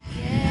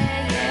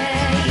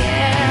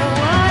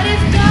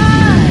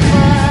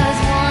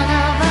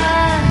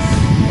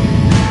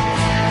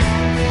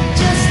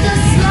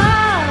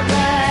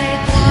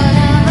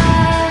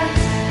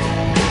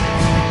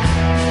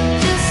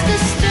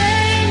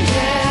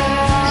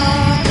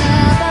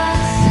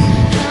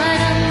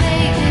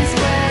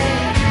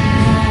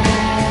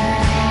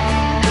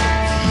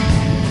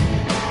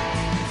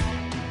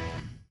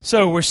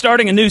So we're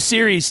starting a new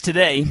series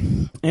today,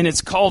 and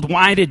it's called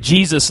Why Did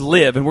Jesus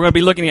Live? And we're going to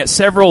be looking at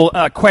several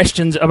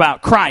questions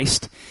about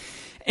Christ.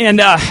 And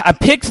I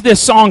picked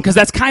this song because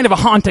that's kind of a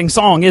haunting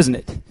song, isn't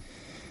it?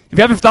 Have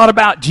you ever thought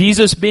about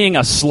Jesus being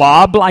a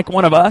slob like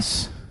one of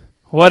us?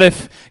 What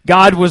if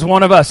God was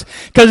one of us?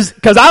 Because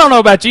I don't know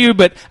about you,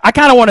 but I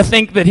kind of want to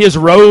think that his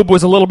robe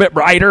was a little bit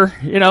brighter,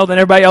 than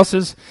everybody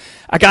else's.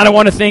 I kind of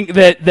want to think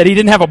that he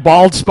didn't have a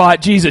bald spot.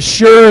 Jesus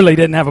surely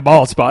didn't have a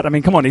bald spot. I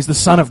mean, come on, he's the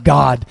Son of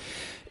God.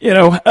 He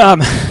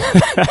didn't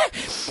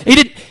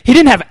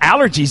have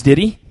allergies, did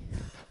he?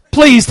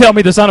 Please tell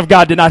me the Son of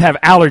God did not have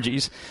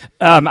allergies.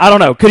 I don't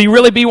know. Could he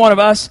really be one of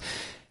us?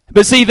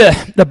 But see,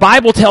 the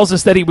Bible tells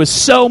us that he was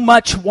so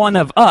much one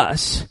of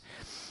us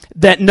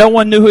that no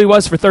one knew who he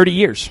was for 30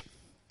 years.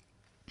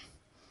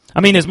 I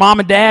mean, his mom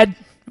and dad,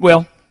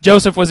 well,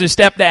 Joseph was his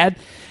stepdad.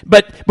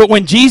 But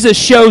when Jesus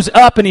shows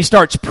up and he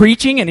starts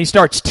preaching and he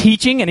starts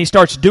teaching and he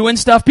starts doing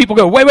stuff, people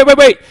go,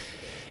 wait.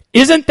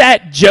 Isn't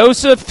that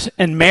Joseph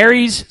and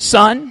Mary's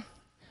son?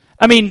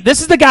 I mean, this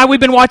is the guy we've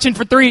been watching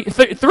for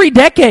three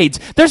decades.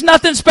 There's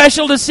nothing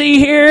special to see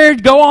here.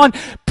 Go on.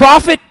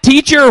 Prophet,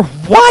 teacher,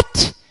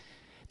 what?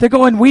 They're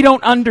going, we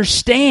don't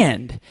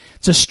understand.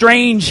 It's a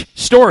strange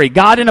story.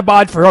 God in a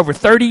bod for over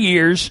 30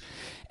 years,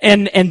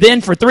 and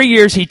then for 3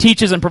 years he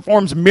teaches and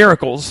performs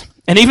miracles.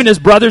 And even his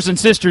brothers and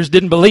sisters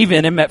didn't believe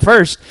in him at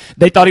first.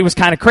 They thought he was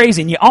kind of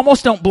crazy. And you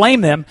almost don't blame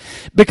them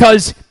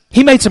because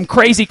he made some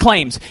crazy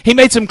claims. He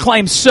made some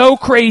claims so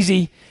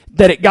crazy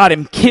that it got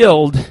him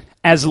killed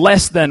as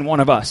less than one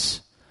of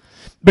us.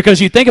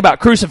 Because you think about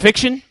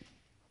crucifixion.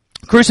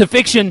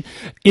 Crucifixion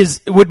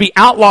would be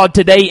outlawed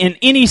today in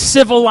any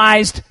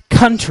civilized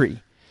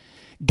country.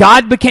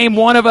 God became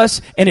one of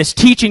us, and his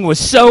teaching was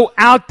so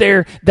out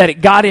there that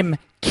it got him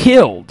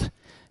killed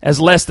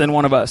as less than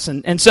one of us.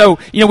 And so,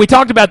 we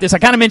talked about this. I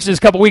kind of mentioned this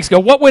a couple weeks ago.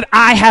 What would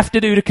I have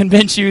to do to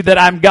convince you that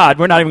I'm God?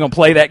 We're not even going to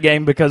play that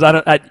game because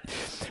I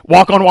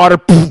walk on water,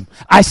 boom,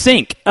 I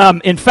sink.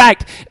 In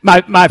fact,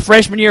 my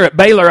freshman year at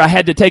Baylor, I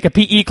had to take a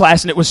PE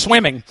class, and it was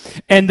swimming.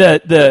 And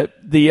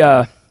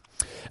the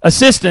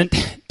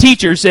assistant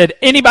teacher said,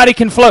 anybody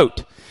can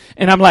float.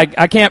 And I'm like,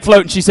 I can't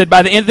float. And she said,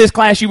 by the end of this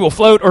class, you will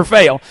float or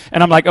fail.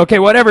 And I'm like, okay,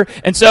 whatever.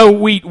 And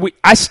so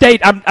I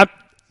stayed.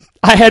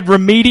 I had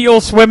remedial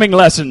swimming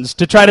lessons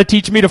to try to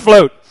teach me to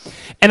float.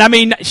 And I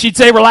mean, she'd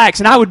say relax,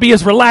 and I would be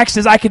as relaxed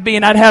as I could be,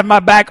 and I'd have my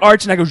back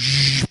arched, and I go,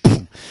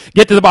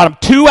 get to the bottom.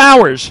 2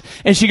 hours.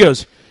 And she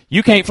goes,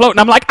 you can't float. And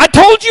I'm like, I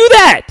told you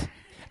that.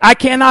 I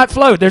cannot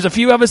float. There's a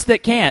few of us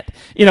that can't.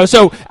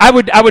 So I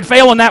would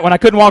fail on that one. I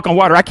couldn't walk on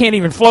water. I can't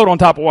even float on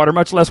top of water,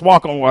 much less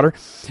walk on water.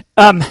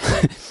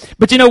 But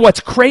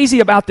what's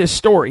crazy about this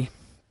story?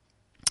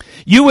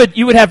 You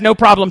would have no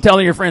problem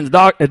telling your friends,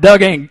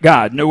 Doug ain't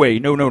God. No way.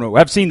 No.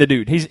 I've seen the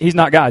dude. He's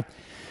not God.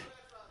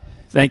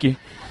 Thank you.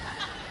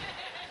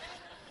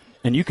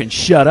 And you can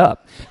shut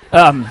up.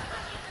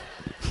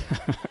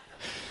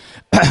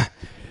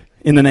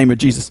 In the name of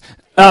Jesus.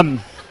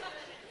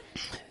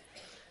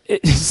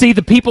 See,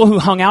 the people who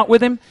hung out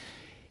with him,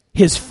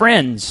 his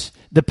friends,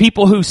 the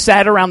people who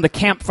sat around the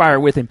campfire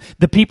with him,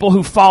 the people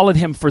who followed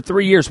him for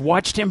 3 years,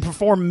 watched him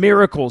perform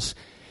miracles,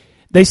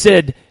 they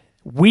said,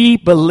 we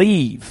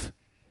believe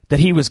that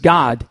he was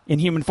God in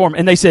human form.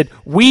 And they said,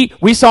 we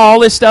saw all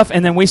this stuff,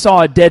 and then we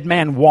saw a dead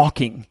man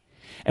walking.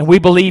 And we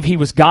believe he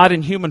was God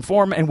in human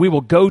form, and we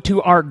will go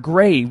to our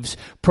graves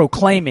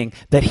proclaiming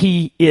that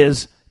he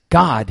is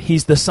God.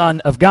 He's the Son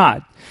of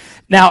God.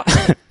 Now,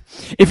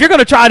 if you're going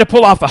to try to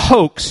pull off a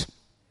hoax,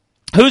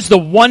 who's the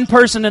one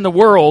person in the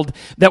world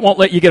that won't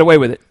let you get away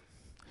with it?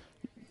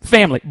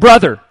 Family.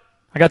 Brother.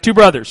 I got 2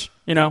 brothers,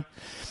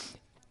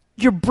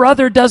 Your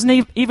brother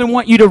doesn't even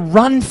want you to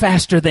run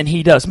faster than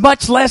he does,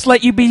 much less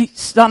let you be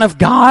son of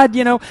God,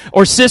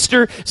 or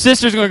sister.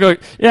 Sister's going to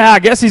go, yeah, I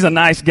guess he's a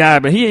nice guy,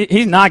 but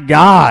he's not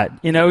God.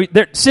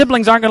 Their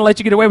siblings aren't going to let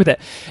you get away with that.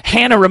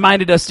 Hannah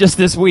reminded us just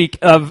this week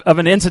of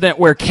an incident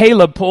where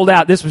Caleb pulled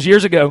out, this was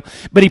years ago,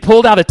 but he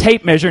pulled out a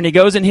tape measure, and he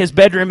goes in his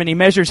bedroom and he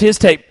measures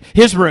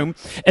his room,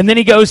 and then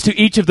he goes to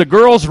each of the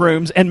girls'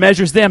 rooms and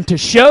measures them to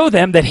show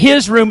them that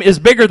his room is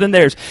bigger than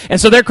theirs. And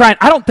so they're crying.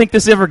 I don't think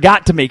this ever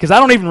got to me because I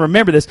don't even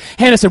remember this.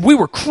 Hannah said, we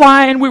were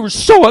crying. We were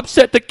so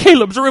upset that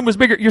Caleb's room was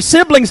bigger. Your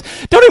siblings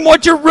don't even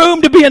want your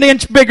room to be an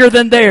inch bigger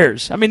than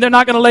theirs. I mean, they're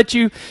not going to let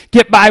you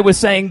get by with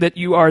saying that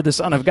you are the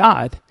Son of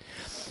God.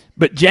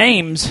 But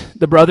James,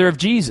 the brother of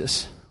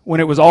Jesus, when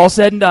it was all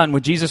said and done,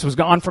 when Jesus was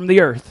gone from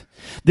the earth,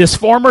 this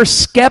former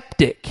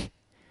skeptic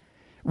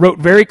wrote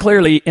very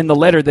clearly in the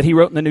letter that he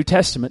wrote in the New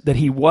Testament that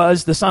he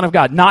was the Son of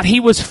God. Not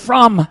he was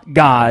from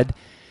God.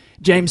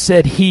 James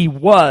said he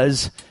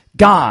was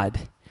God.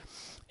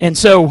 And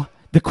so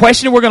the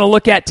question we're going to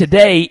look at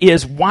today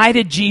is, why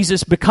did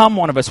Jesus become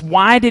one of us?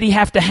 Why did he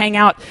have to hang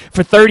out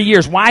for 30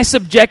 years? Why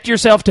subject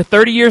yourself to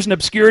 30 years in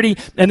obscurity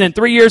and then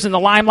 3 years in the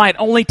limelight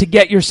only to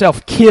get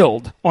yourself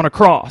killed on a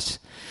cross?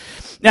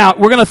 Now,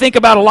 we're going to think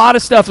about a lot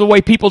of stuff the way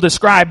people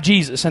describe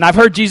Jesus. And I've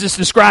heard Jesus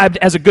described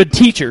as a good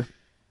teacher.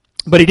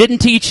 But he didn't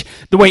teach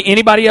the way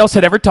anybody else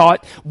had ever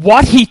taught.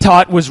 What he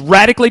taught was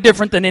radically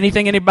different than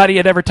anything anybody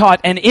had ever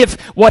taught. And if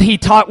what he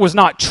taught was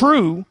not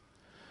true,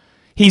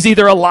 he's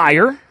either a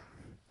liar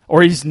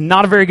or he's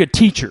not a very good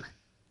teacher.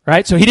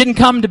 Right? So he didn't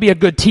come to be a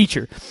good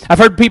teacher. I've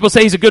heard people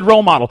say he's a good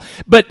role model.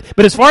 But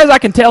as far as I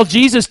can tell,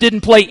 Jesus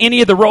didn't play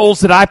any of the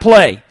roles that I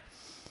play.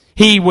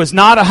 He was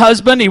not a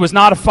husband. He was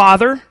not a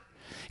father.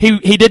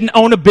 He didn't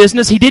own a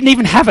business. He didn't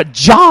even have a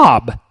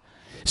job.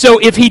 So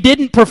if he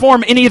didn't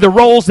perform any of the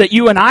roles that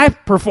you and I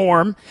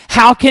perform,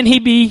 how can he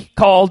be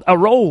called a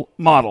role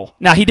model?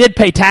 Now, he did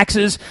pay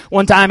taxes.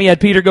 One time he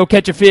had Peter go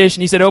catch a fish,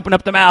 and he said, open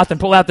up the mouth and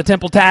pull out the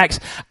temple tax.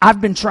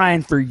 I've been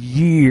trying for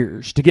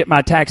years to get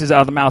my taxes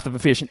out of the mouth of a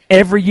fish, and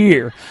every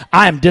year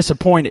I am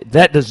disappointed.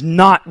 That does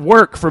not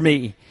work for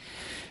me.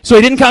 So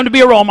he didn't come to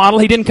be a role model.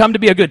 He didn't come to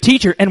be a good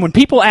teacher. And when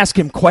people ask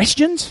him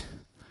questions,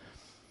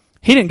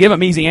 he didn't give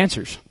them easy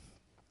answers.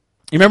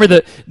 You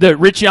remember the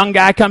rich young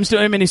guy comes to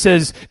him and he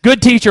says,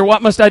 good teacher,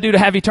 what must I do to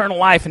have eternal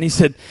life? And he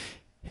said,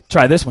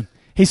 try this one.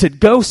 He said,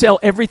 go sell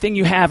everything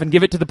you have and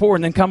give it to the poor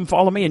and then come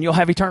follow me and you'll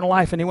have eternal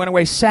life. And he went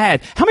away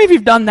sad. How many of you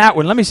have done that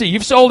one? Let me see.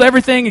 You've sold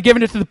everything and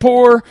given it to the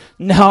poor?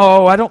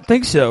 No, I don't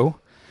think so.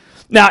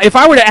 Now, if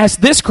I were to ask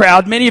this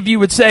crowd, many of you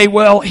would say,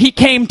 well, he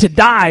came to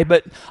die,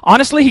 but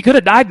honestly, he could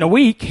have died in a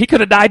week. He could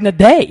have died in a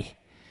day.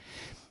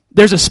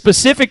 There's a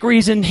specific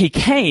reason he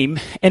came,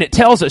 and it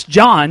tells us,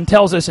 John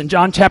tells us in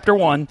John chapter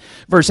 1,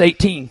 verse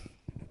 18.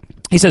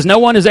 He says, no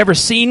one has ever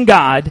seen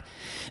God.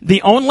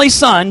 The only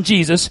Son,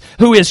 Jesus,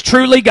 who is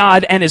truly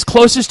God and is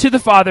closest to the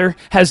Father,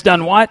 has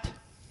done what?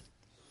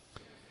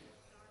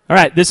 All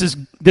right, this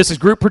is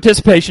group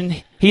participation.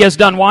 He has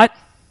done what?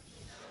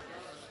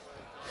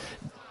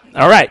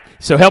 All right,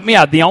 so help me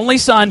out. The only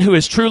Son who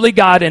is truly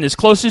God and is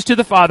closest to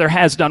the Father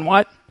has done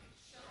what?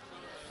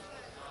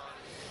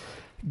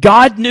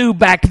 God knew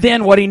back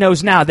then what he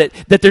knows now, that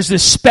there's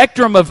this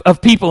spectrum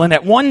of people, and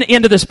at one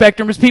end of the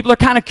spectrum is people are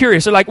kind of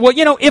curious. They're like, well,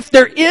 if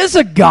there is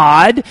a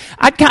God,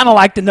 I'd kind of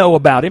like to know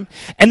about him.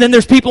 And then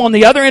there's people on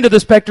the other end of the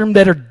spectrum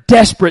that are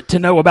desperate to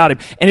know about him.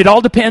 And it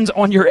all depends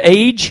on your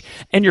age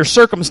and your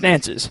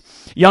circumstances.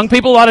 Young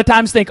people a lot of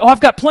times think, I've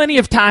got plenty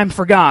of time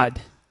for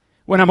God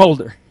when I'm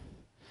older.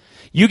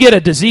 You get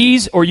a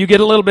disease or you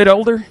get a little bit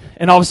older,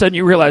 and all of a sudden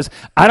you realize,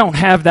 I don't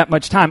have that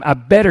much time. I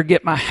better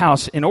get my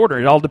house in order.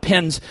 It all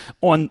depends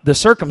on the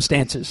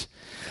circumstances.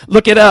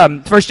 Look at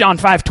 1 John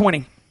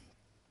 5:20.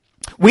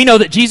 We know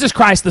that Jesus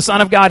Christ, the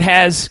Son of God,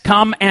 has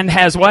come and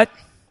has what?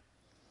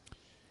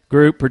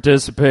 Group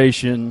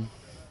participation.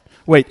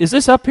 Wait, is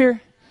this up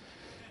here?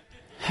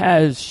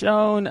 Has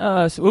shown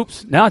us.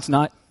 Oops, now it's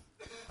not.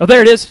 Oh,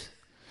 there it is.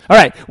 All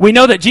right, we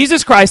know that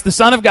Jesus Christ, the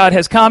Son of God,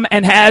 has come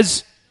and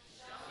has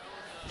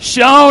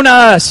shown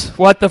us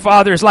what the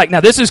Father is like.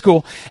 Now, this is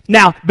cool.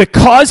 Now,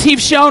 because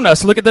he's shown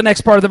us, look at the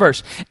next part of the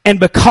verse. And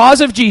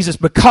because of Jesus,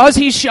 because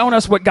he's shown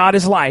us what God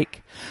is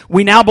like,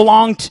 we now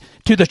belong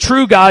to the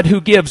true God who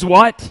gives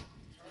what?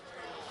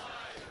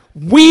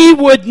 We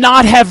would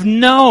not have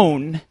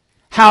known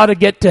how to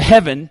get to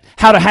heaven,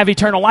 how to have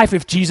eternal life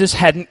if Jesus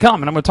hadn't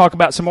come. And I'm going to talk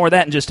about some more of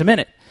that in just a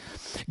minute.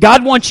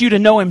 God wants you to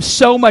know him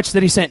so much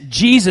that he sent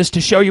Jesus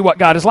to show you what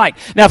God is like.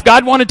 Now, if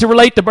God wanted to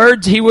relate to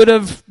birds, he would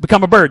have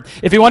become a bird.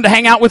 If he wanted to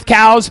hang out with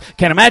cows,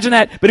 can't imagine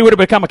that, but he would have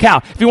become a cow.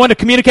 If he wanted to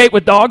communicate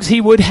with dogs, he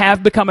would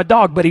have become a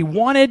dog. But he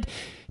wanted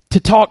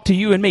to talk to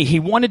you and me. He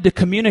wanted to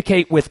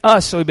communicate with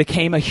us, so he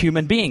became a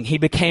human being. He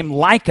became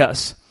like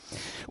us.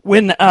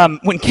 When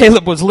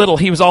Caleb was little,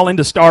 he was all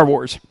into Star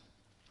Wars.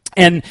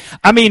 And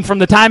I mean, from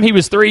the time he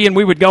was 3 and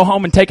we would go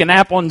home and take a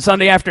nap on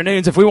Sunday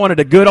afternoons, if we wanted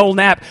a good old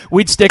nap,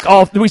 we'd stick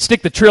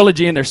the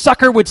trilogy in there.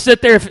 Sucker would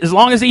sit there, as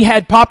long as he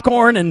had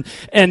popcorn and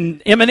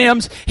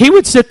M&Ms, he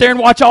would sit there and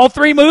watch all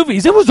 3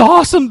 movies. It was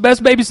awesome.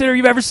 Best babysitter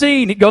you've ever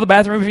seen. He'd go to the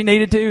bathroom if he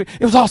needed to.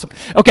 It was awesome.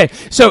 Okay,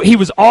 so he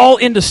was all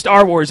into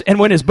Star Wars. And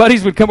when his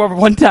buddies would come over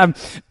one time,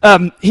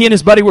 he and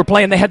his buddy were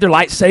playing. They had their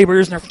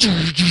lightsabers and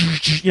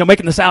they're,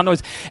 making the sound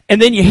noise.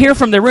 And then you hear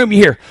from their room, you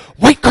hear,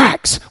 white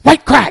cracks,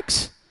 white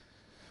cracks.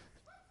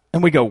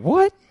 And we go,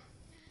 what?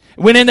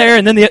 Went in there,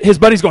 and then his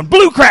buddy's going,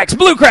 blue cracks,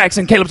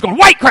 and Caleb's going,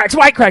 white cracks.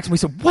 And we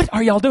said, what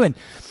are y'all doing?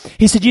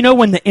 He said,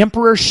 when the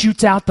emperor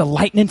shoots out the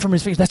lightning from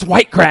his fingers, that's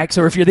white cracks,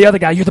 or if you're the other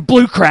guy, you're the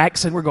blue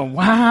cracks. And we're going,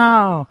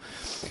 wow,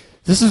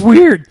 this is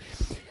weird.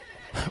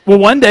 Well,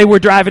 one day we're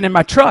driving in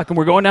my truck, and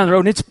we're going down the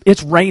road, and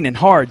it's raining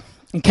hard.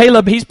 And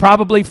Caleb, he's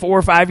probably 4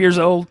 or 5 years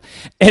old,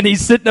 and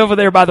he's sitting over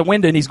there by the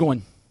window, and he's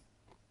going.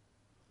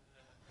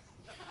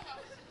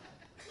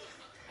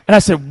 And I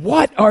said,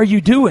 what are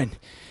you doing?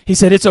 He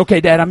said, it's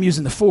okay, Dad, I'm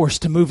using the force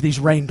to move these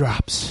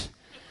raindrops.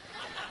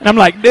 And I'm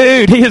like,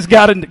 dude, he has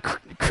got a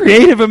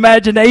creative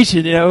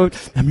imagination,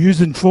 I'm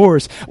using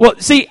force. Well,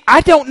 see,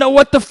 I don't know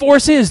what the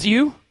force is, do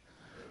you?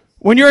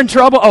 When you're in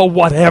trouble, oh,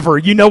 whatever,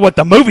 you know what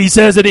the movie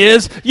says it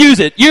is. Use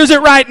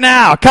it right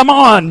now. Come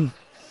on,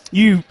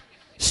 you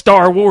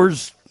Star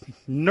Wars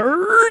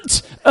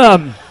nerds.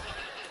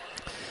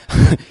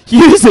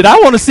 Use it, I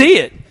want to see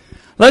it.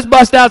 Let's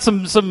bust out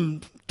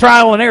some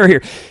trial and error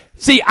here.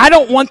 See, I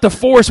don't want the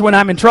force when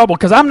I'm in trouble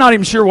because I'm not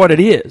even sure what it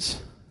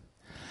is.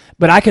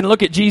 But I can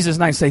look at Jesus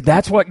and I can say,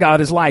 that's what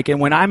God is like. And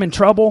when I'm in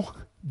trouble,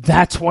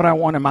 that's what I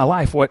want in my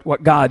life,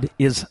 what God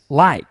is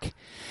like.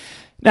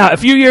 Now, a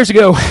few years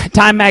ago,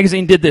 Time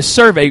Magazine did this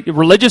survey, a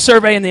religious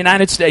survey in the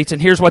United States,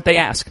 and here's what they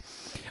ask.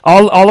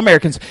 All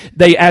Americans,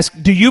 they ask,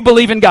 do you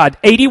believe in God?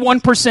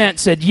 81%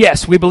 said,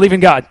 yes, we believe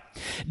in God.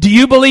 Do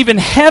you believe in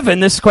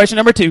heaven? This is question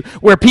number 2,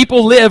 where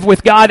people live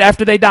with God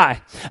after they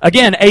die.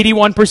 Again,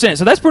 81%.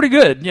 So that's pretty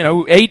good. You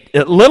know, a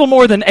little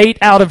more than 8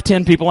 out of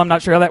 10 people. I'm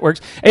not sure how that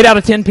works. 8 out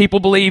of 10 people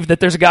believe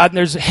that there's a God and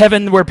there's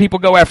heaven where people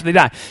go after they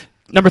die.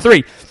 Number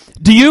 3,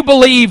 do you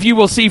believe you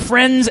will see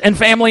friends and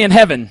family in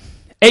heaven?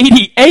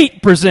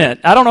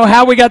 88%. I don't know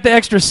how we got the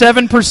extra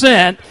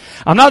 7%.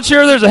 I'm not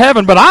sure there's a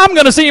heaven, but I'm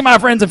going to see my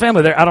friends and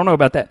family there. I don't know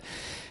about that.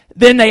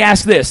 Then they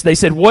asked this. They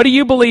said, what do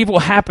you believe will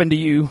happen to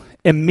you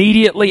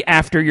immediately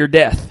after your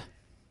death?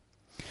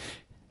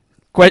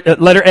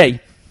 Letter A.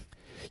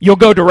 You'll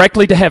go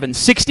directly to heaven.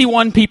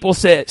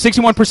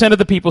 61% of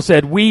the people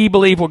said, we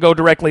believe we'll go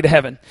directly to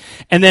heaven.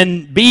 And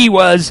then B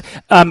was,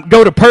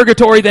 go to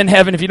purgatory, then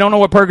heaven. If you don't know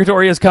what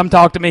purgatory is, come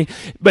talk to me.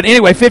 But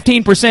anyway,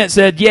 15%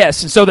 said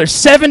yes. And so there's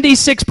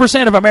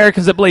 76% of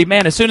Americans that believe,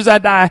 man, as soon as I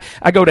die,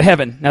 I go to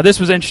heaven. Now, this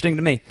was interesting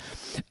to me.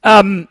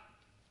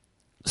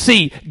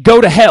 C,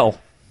 go to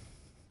hell.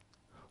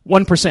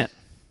 1%.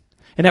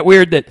 Isn't that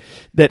weird that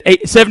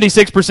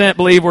 76%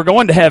 believe we're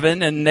going to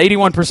heaven and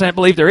 81%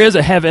 believe there is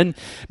a heaven,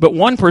 but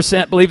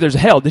 1% believe there's a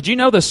hell? Did you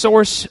know the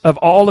source of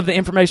all of the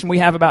information we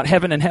have about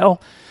heaven and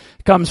hell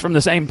comes from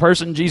the same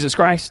person, Jesus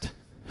Christ,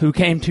 who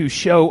came to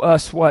show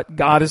us what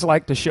God is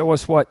like, to show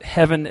us what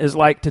heaven is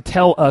like, to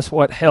tell us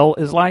what hell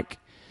is like?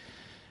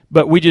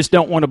 But we just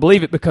don't want to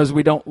believe it because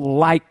we don't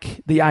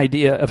like the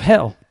idea of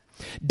hell.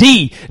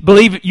 D,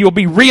 believe you'll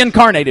be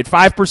reincarnated.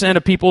 5%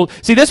 of people.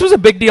 See, this was a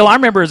big deal. I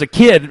remember as a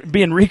kid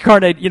being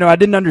reincarnated, I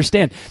didn't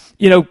understand.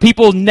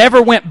 People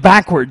never went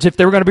backwards. If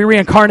they were going to be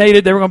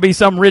reincarnated, they were going to be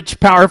some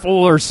rich, powerful,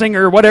 or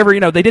singer, or whatever.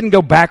 They didn't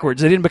go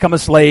backwards. They didn't become a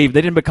slave.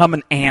 They didn't become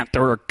an ant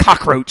or a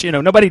cockroach.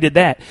 Nobody did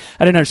that.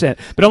 I didn't understand.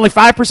 But only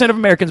 5% of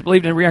Americans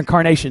believed in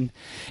reincarnation.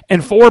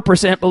 And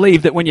 4%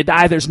 believe that when you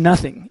die, there's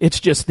nothing. It's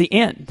just the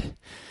end.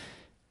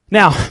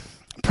 Now,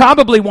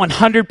 probably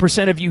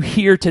 100% of you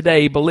here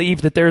today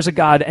believe that there's a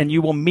God and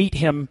you will meet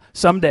him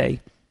someday.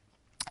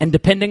 And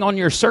depending on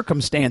your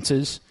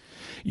circumstances,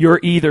 you're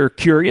either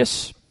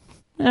curious,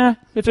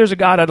 if there's a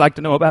God, I'd like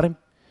to know about him.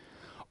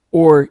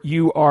 Or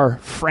you are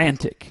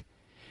frantic.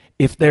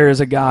 If there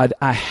is a God,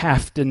 I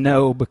have to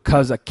know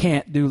because I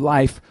can't do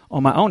life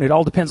on my own. It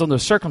all depends on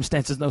those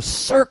circumstances. Those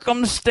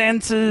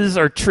circumstances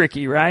are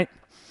tricky, right?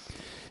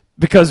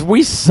 Because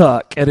we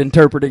suck at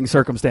interpreting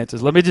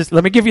circumstances. Let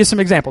me give you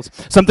some examples.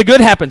 Something good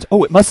happens.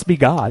 Oh, it must be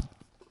God.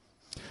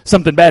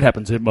 Something bad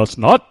happens. It must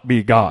not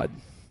be God.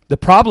 The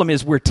problem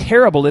is we're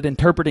terrible at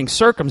interpreting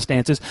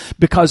circumstances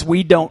because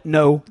we don't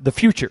know the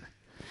future.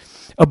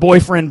 A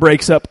boyfriend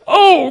breaks up.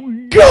 Oh,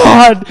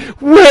 God,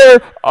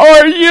 where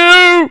are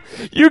you?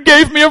 You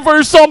gave me a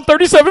verse. Psalm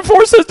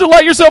 37:4 says,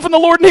 delight yourself in the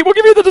Lord and he will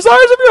give you the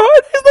desires of your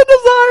heart. He's the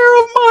desire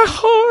of my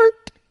heart.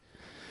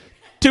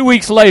 2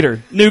 weeks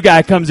later, new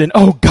guy comes in.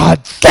 Oh,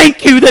 God,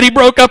 thank you that he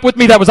broke up with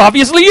me. That was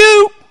obviously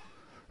you.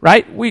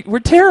 Right?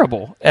 We're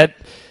terrible at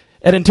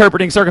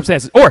interpreting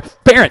circumstances. Or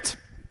parents.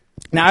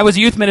 Now, I was a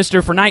youth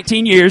minister for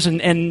 19 years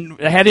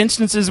and I had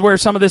instances where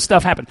some of this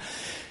stuff happened.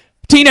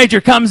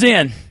 Teenager comes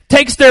in,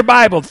 takes their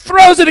Bible,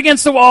 throws it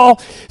against the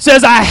wall,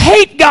 says, I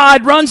hate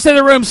God, runs to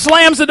the room,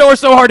 slams the door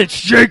so hard it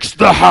shakes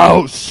the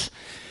house.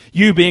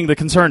 You being the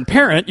concerned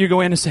parent, you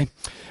go in and say,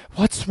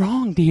 what's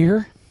wrong,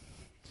 dear?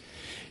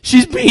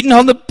 She's beating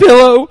on the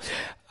pillow.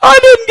 I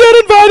didn't get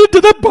invited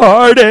to the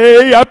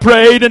party. I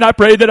prayed and I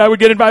prayed that I would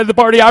get invited to the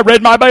party. I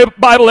read my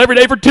Bible every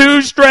day for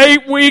 2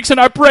 straight weeks and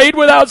I prayed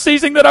without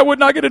ceasing that I would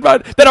not get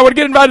invited, that I would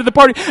get invited to the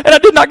party. And I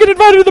did not get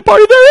invited to the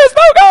party. There is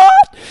no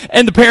God.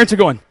 And the parents are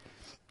going,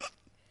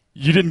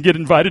 you didn't get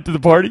invited to the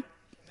party?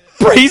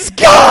 Praise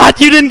God,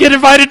 you didn't get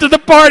invited to the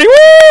party.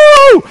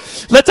 Woo!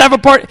 Let's have a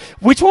party.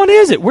 Which one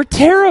is it? We're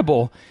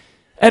terrible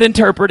at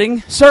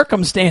interpreting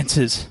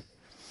circumstances.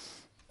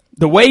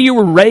 The way you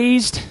were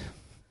raised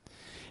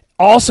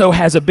also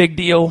has a big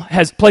deal,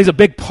 plays a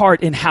big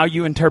part in how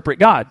you interpret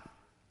God.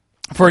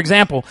 For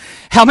example,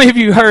 how many of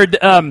you heard,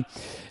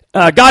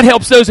 God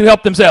helps those who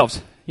help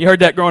themselves? You heard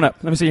that growing up.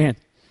 Let me see your hand.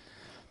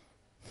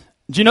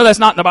 Did you know that's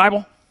not in the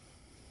Bible?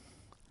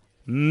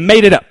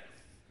 Made it up.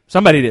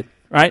 Somebody did,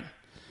 right?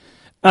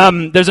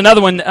 There's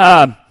another one.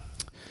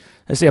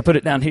 Let's see, I put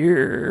it down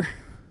here.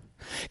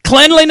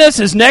 Cleanliness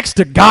is next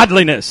to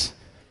godliness.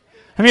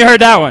 Have you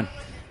heard that one?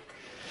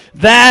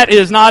 That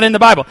is not in the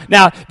Bible.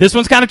 Now, this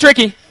one's kind of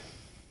tricky.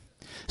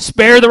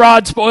 Spare the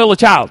rod, spoil the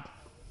child.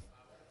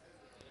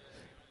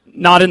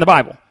 Not in the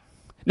Bible.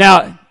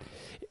 Now,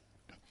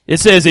 it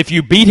says if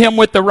you beat him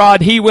with the rod,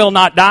 he will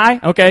not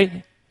die.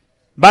 Okay.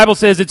 The Bible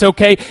says it's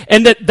okay.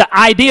 And the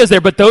idea is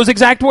there, but those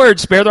exact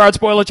words, spare the rod,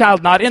 spoil the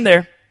child, not in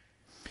there.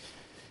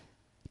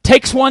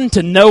 Takes one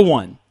to know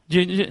one.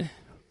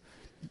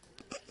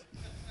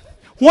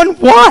 One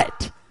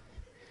what?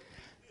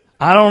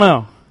 I don't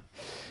know.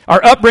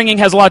 Our upbringing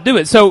has a lot to do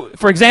with it. So,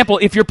 for example,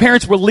 if your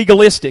parents were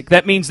legalistic,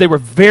 that means they were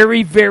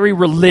very, very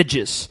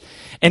religious.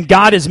 And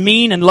God is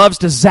mean and loves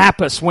to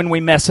zap us when we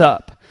mess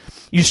up.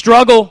 You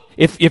struggle,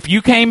 if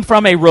you came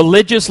from a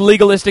religious,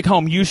 legalistic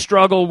home, you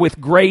struggle with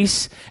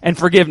grace and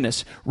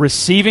forgiveness.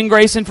 Receiving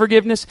grace and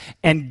forgiveness,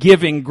 and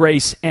giving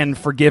grace and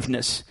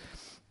forgiveness.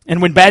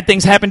 And when bad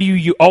things happen to you,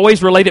 you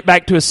always relate it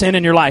back to a sin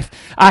in your life.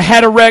 I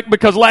had a wreck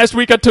because last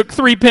week I took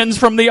 3 pens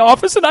from the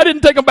office and I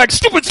didn't take them back.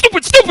 Stupid,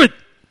 stupid, stupid!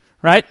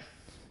 Right?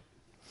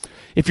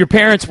 If your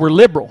parents were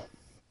liberal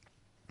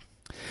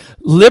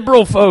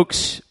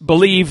folks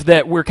believe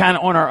that we're kind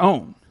of on our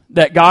own.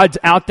 That God's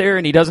out there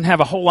and He doesn't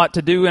have a whole lot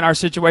to do in our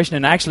situation,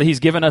 and actually He's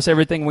given us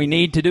everything we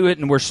need to do it,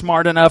 and we're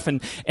smart enough,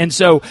 and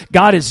so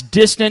God is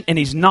distant and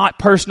He's not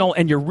personal,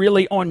 and you're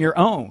really on your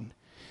own.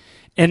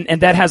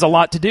 And that has a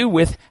lot to do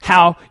with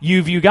how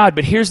you view God.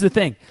 But here's the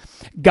thing.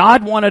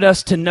 God wanted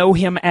us to know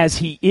Him as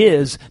He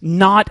is,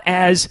 not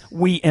as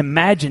we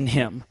imagine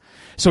Him.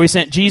 So He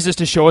sent Jesus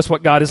to show us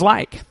what God is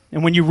like.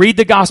 And when you read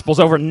the Gospels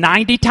over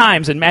 90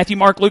 times in Matthew,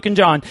 Mark, Luke, and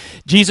John,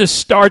 Jesus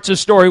starts a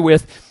story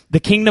with, the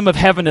kingdom of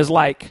heaven is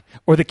like,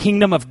 or the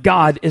kingdom of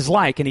God is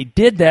like. And He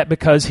did that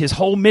because His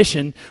whole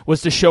mission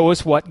was to show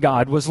us what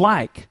God was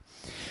like.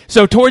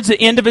 So towards the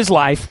end of His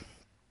life,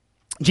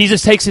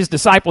 Jesus takes His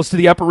disciples to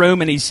the upper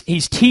room and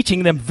he's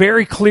teaching them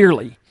very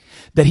clearly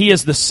that He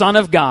is the Son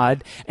of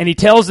God. And He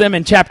tells them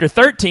in chapter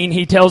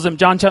 13,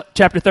 John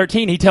chapter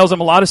 13, He tells them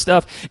a lot of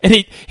stuff. And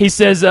he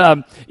says,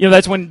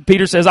 that's when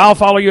Peter says, I'll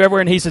follow you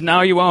everywhere. And He says,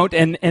 no, you won't.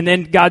 And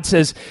then God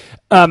says,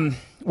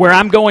 where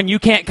I'm going, you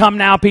can't come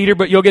now, Peter,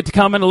 but you'll get to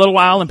come in a little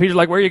while. And Peter's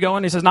like, where are you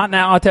going? He says, not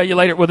now, I'll tell you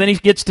later. Well, then He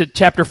gets to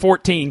chapter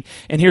 14,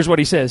 and here's what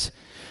He says.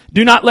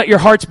 Do not let your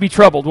hearts be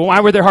troubled. Well, why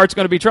were their hearts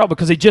going to be troubled?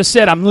 Because He just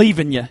said, I'm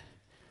leaving you.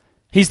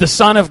 He's the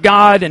Son of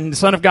God, and the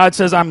Son of God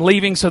says, I'm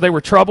leaving, so they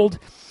were troubled.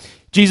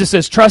 Jesus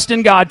says, trust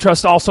in God,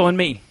 trust also in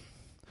me.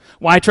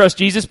 Why trust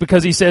Jesus?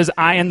 Because He says,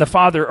 I and the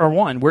Father are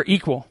one. We're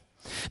equal.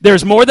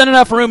 There's more than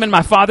enough room in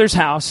my Father's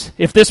house.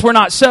 If this were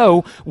not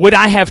so, would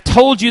I have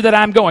told you that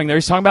I'm going? There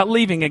He's talking about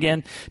leaving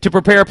again to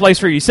prepare a place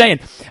for you. He's saying,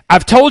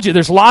 I've told you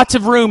there's lots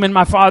of room in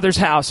my Father's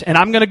house, and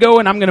I'm going to go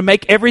and I'm going to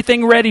make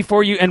everything ready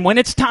for you, and when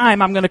it's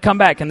time, I'm going to come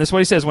back. And this is what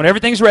He says, when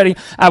everything's ready,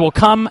 I will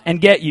come and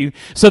get you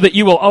so that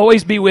you will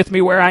always be with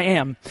me where I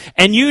am.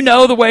 And you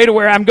know the way to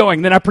where I'm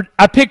going. Then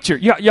I picture,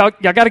 y'all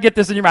got to get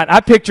this in your mind.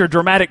 I picture a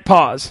dramatic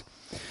pause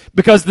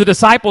because the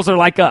disciples are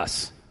like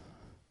us.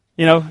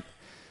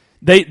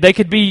 They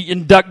could be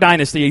in Duck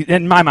Dynasty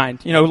in my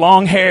mind,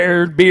 long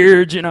hair,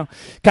 beards, kind of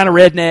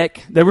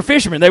redneck. They were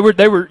fishermen. They were,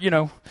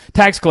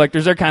 tax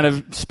collectors. They're kind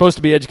of supposed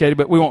to be educated,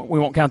 but we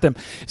won't count them.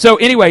 So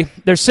anyway,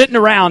 they're sitting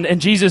around and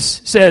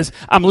Jesus says,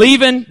 I'm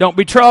leaving. Don't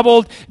be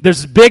troubled.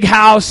 There's a big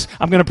house.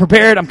 I'm going to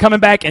prepare it. I'm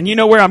coming back and you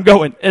know where I'm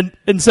going.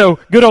 And so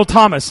good old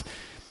Thomas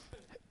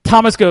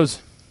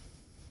goes,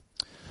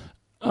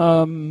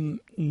 no,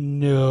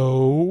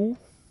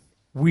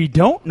 we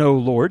don't know,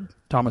 Lord,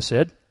 Thomas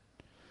said.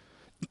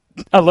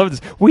 I love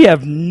this. We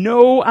have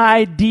no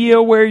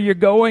idea where you're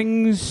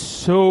going.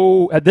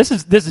 So this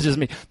is just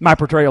me, my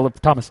portrayal of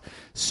Thomas.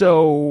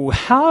 So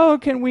how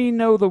can we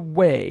know the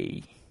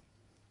way?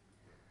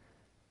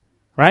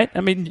 Right?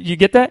 I mean, you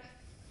get that?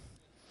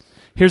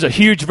 Here's a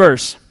huge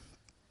verse.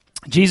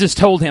 Jesus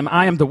told him,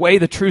 I am the way,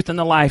 the truth, and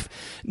the life.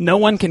 No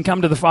one can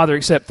come to the Father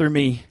except through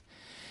me.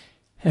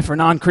 And for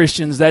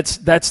non-Christians,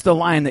 that's the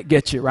line that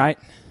gets you, right?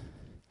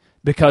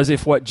 Because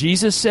if what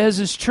Jesus says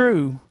is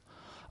true,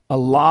 a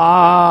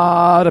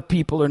lot of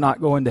people are not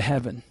going to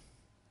heaven.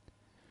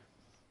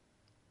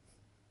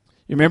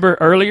 You remember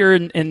earlier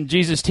in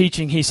Jesus'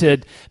 teaching, He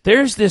said,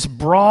 there's this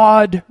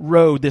broad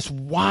road, this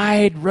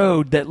wide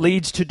road that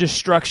leads to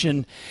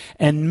destruction,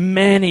 and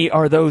many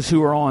are those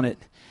who are on it.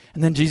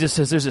 And then Jesus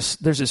says,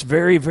 there's this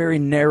very, very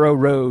narrow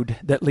road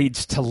that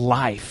leads to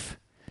life,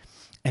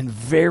 and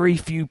very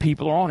few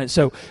people are on it.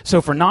 So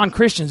for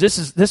non-Christians,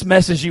 this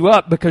messes you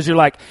up because you're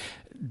like,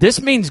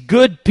 this means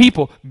good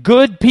people.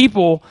 Good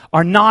people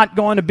are not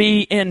going to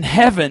be in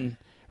heaven,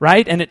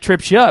 right? And it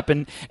trips you up.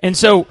 And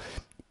so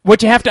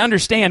what you have to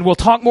understand, we'll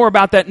talk more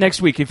about that next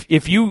week.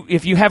 If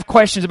you have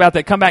questions about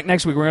that, come back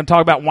next week. We're going to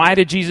talk about why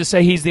did Jesus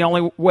say He's the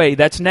only way.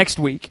 That's next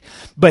week.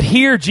 But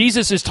here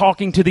Jesus is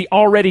talking to the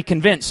already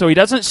convinced. So He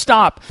doesn't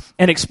stop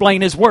and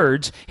explain His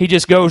words. He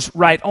just goes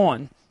right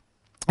on.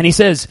 And He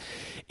says,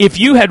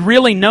 if you had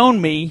really known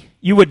me,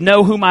 you would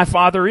know who my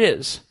Father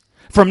is.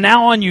 From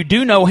now on, you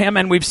do know Him,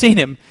 and we've seen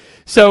Him.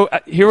 So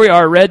here we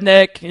are,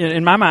 redneck.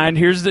 In my mind,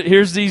 here's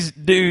these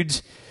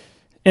dudes,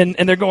 and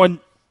they're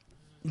going.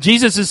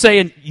 Jesus is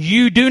saying,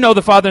 "You do know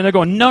the Father," and they're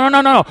going,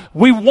 "No.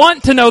 We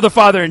want to know the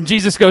Father." And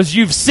Jesus goes,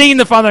 "You've seen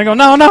the Father." And they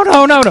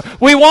go, "No.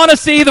 We want to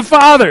see the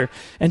Father."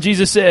 And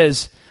Jesus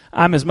says,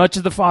 "I'm as much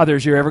of the Father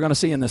as you're ever going to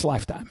see in this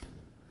lifetime."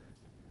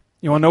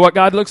 You want to know what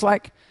God looks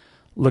like?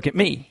 Look at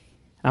me.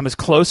 I'm as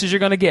close as you're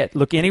going to get.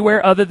 Look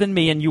anywhere other than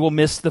me, and you will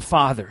miss the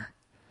Father.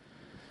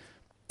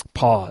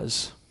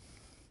 Pause.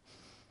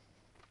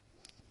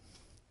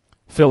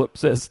 Philip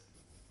says,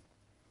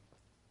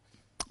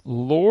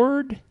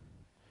 Lord,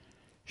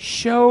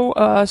 show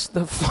us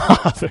the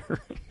Father.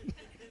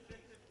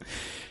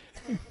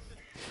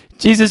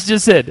 Jesus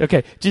just said,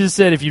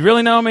 if you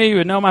really know me, you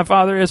would know my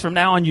Father is. From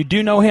now on, you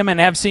do know him and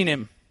have seen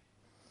him.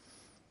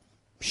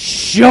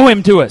 Show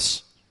him to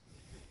us,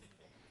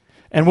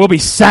 and we'll be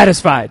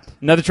satisfied.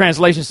 Another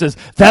translation says,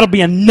 that'll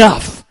be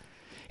enough.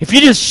 If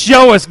you just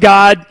show us,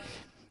 God,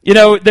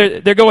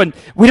 they're going,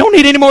 we don't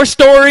need any more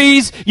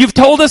stories. You've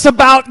told us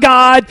about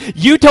God.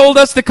 You told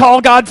us to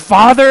call God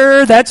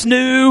Father. That's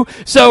new.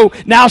 So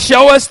now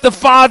show us the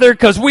Father,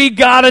 because we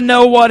got to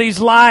know what he's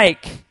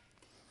like.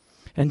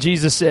 And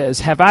Jesus says,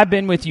 have I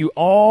been with you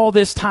all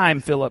this time,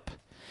 Philip,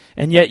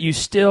 and yet you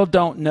still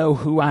don't know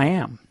who I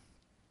am?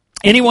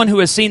 Anyone who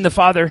has seen me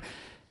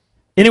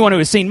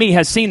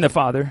has seen the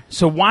Father.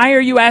 So why are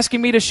you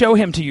asking me to show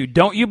him to you?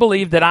 Don't you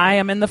believe that I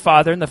am in the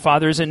Father and the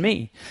Father is in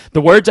me?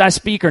 The words I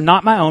speak are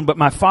not my own, but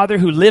my Father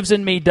who lives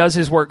in me does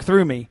his work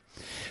through me.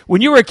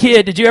 When you were a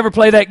kid, did you ever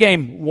play that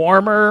game?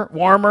 Warmer,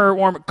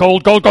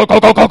 cold, cold, cold, cold,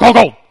 cold, cold, cold,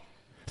 cold.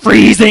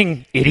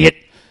 Freezing, idiot.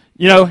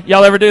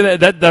 Y'all ever do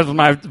that? That was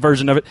my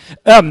version of it.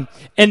 And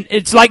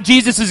it's like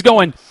Jesus is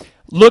going,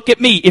 look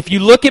at me. If you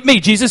look at me,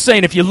 Jesus is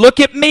saying, if you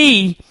look at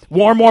me,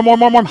 warm,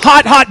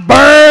 hot,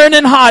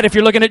 burning hot, if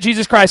you're looking at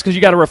Jesus Christ, because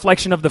you got a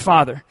reflection of the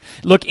Father.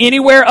 Look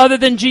anywhere other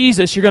than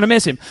Jesus, you're going to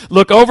miss him.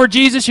 Look over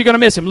Jesus, you're going to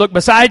miss him. Look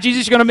beside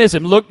Jesus, you're going to miss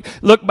him.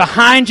 Look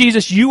behind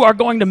Jesus, you are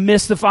going to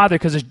miss the Father,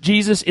 because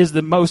Jesus is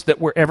the most that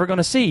we're ever going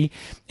to see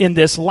in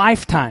this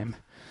lifetime.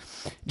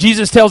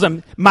 Jesus tells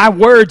them, my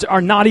words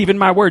are not even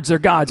my words, they're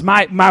God's.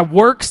 My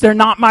works, they're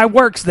not my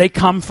works, they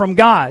come from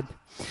God.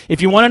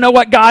 If you want to know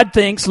what God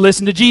thinks,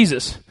 listen to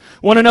Jesus.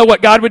 Want to know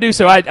what God would do?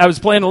 So I was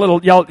playing a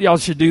little, y'all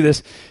should do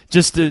this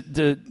just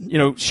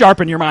to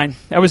sharpen your mind.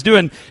 I was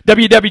doing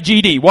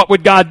WWGD, what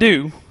would God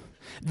do?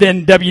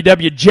 Then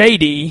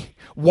WWJD,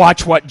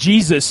 watch what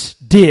Jesus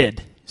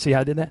did. See how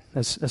I did that?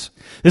 This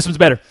one's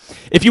better.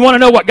 If you want to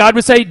know what God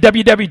would say,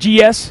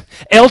 WWGS,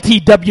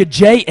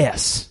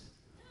 LTWJS.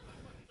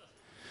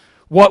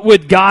 What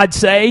would God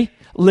say?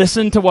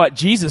 Listen to what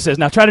Jesus says.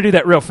 Now try to do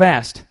that real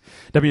fast.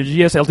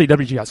 WGS,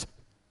 LTWGS.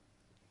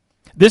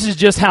 This is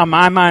just how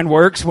my mind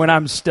works when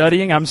I'm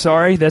studying. I'm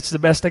sorry. That's the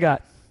best I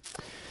got.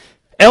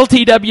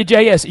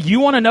 LTWJS.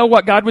 You want to know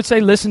what God would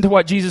say? Listen to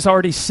what Jesus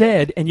already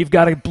said, and you've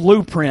got a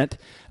blueprint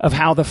of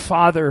how the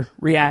Father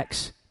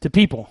reacts to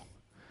people.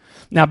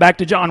 Now back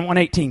to John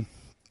 1:18.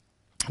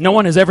 No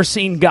one has ever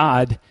seen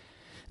God.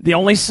 The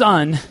only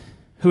Son,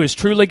 who is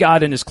truly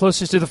God and is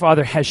closest to the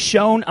Father, has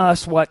shown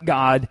us what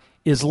God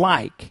is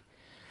like.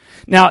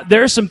 Now,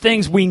 there are some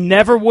things we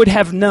never would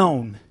have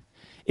known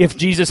if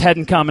Jesus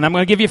hadn't come. And I'm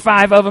going to give you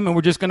 5 of them, and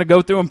we're just going to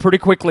go through them pretty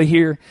quickly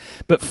here.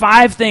 But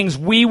 5 things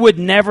we would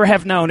never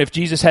have known if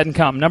Jesus hadn't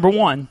come. Number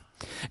 1,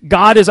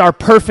 God is our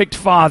perfect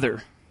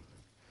Father.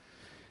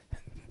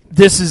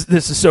 This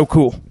is so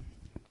cool.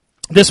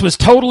 This was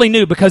totally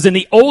new because in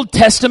the Old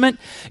Testament,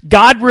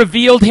 God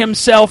revealed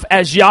himself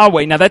as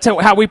Yahweh. Now, that's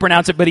how we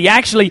pronounce it, but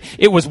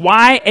it was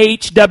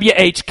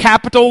YHWH,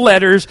 capital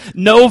letters,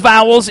 no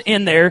vowels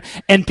in there,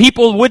 and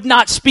people would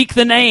not speak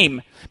the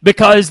name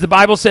because the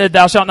Bible said,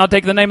 thou shalt not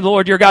take the name of the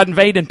Lord your God in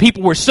vain, and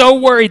people were so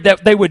worried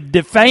that they would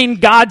defame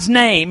God's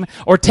name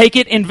or take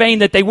it in vain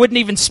that they wouldn't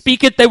even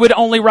speak it, they would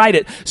only write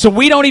it. So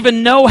we don't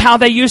even know how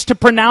they used to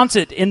pronounce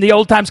it in the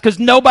old times because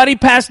nobody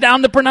passed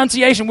down the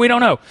pronunciation. We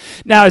don't know.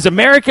 Now, as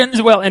Americans,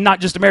 well, and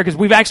not just Americans,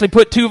 we've actually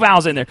put 2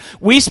 vowels in there.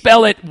 We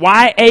spell it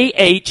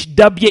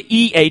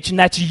YAHWEH, and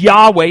that's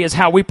Yahweh is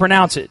how we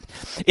pronounce it.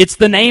 It's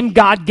the name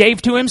God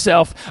gave to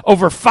himself.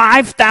 Over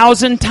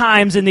 5,000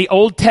 times in the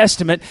Old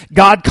Testament,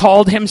 God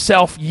called himself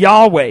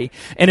Yahweh,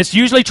 and it's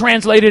usually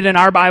translated in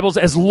our Bibles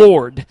as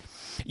Lord.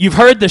 You've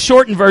heard the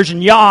shortened version,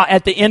 Yah,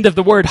 at the end of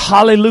the word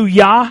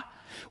hallelujah,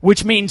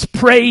 which means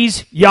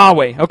praise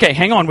Yahweh. Okay,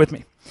 hang on with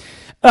me.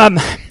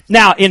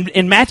 Now,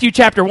 in Matthew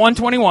chapter 1,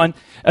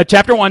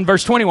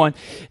 verse 21,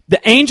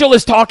 the angel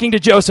is talking to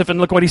Joseph,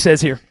 and look what he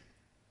says here.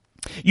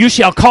 You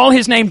shall call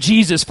his name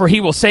Jesus, for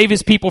he will save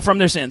his people from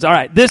their sins. All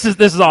right, this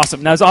is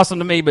awesome. Now, it's awesome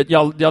to me, but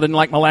y'all didn't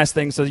like my last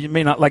thing, so you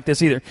may not like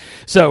this either.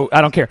 So,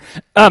 I don't care.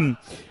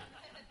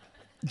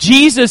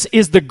 Jesus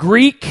is the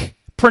Greek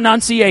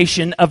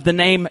pronunciation of the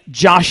name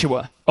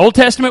Joshua. Old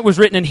Testament was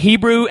written in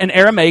Hebrew and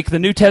Aramaic. The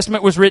New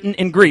Testament was written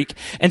in Greek.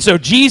 And so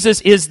Jesus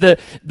is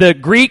the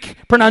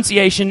Greek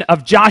pronunciation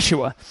of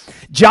Joshua.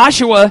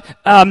 Joshua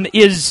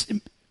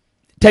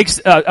takes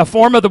a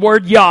form of the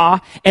word Yah,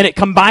 and it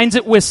combines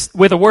it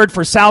with a word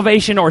for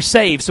salvation or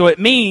save. So it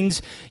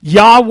means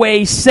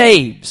Yahweh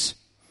saves.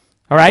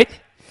 All right?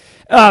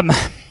 Lost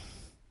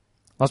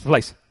my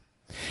place.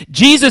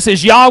 Jesus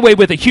is Yahweh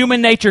with a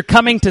human nature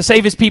coming to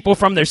save his people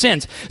from their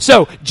sins.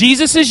 So,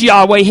 Jesus is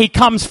Yahweh. He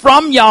comes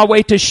from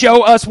Yahweh to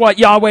show us what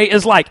Yahweh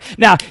is like.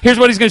 Now, here's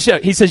what he's going to show.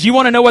 He says, you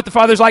want to know what the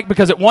Father's like?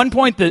 Because at one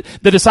point, the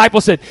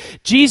disciples said,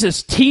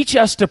 Jesus, teach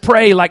us to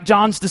pray like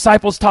John's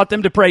disciples taught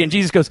them to pray. And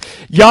Jesus goes,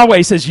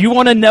 Yahweh says, you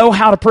want to know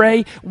how to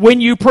pray?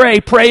 When you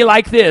pray, pray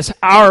like this.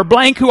 Our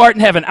blank who art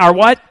in heaven. Our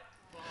what?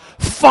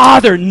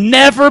 Father.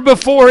 Never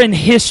before in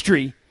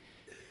history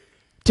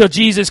till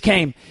Jesus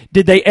came,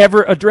 did they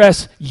ever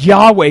address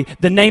Yahweh,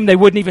 the name they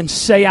wouldn't even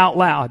say out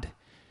loud.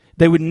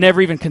 They would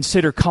never even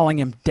consider calling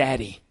him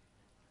Daddy.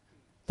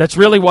 That's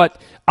really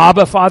what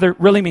Abba, Father,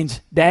 really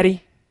means,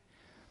 Daddy.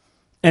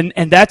 And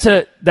that's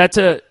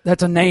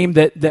a name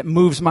that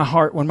moves my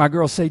heart when my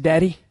girls say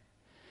Daddy.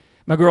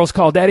 My girls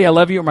call Daddy, I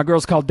love you, or my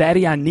girls call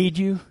Daddy, I need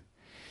you.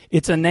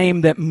 It's a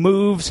name that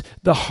moves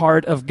the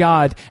heart of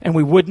God, and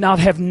we would not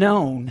have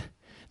known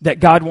that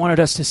God wanted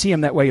us to see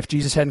him that way if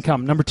Jesus hadn't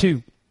come. Number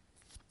 2,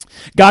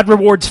 God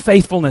rewards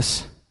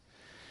faithfulness.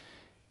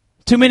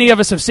 Too many of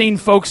us have seen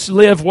folks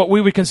live what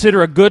we would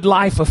consider a good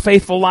life, a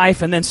faithful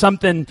life, and then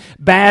something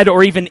bad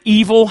or even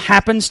evil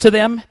happens to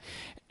them.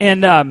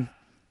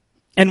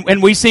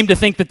 And we seem to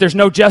think that there's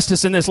no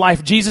justice in this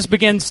life. Jesus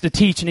begins to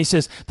teach, and he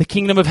says, the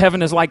kingdom of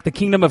heaven is like, the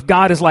kingdom of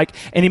God is like,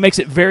 and he makes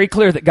it very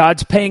clear that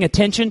God's paying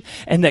attention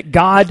and that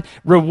God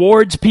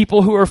rewards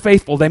people who are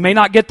faithful. They may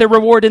not get their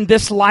reward in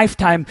this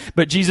lifetime,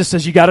 but Jesus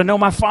says, you got to know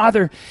my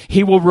Father.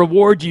 He will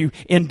reward you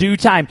in due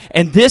time.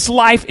 And this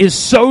life is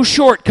so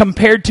short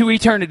compared to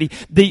eternity.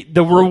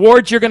 The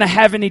rewards you're going to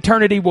have in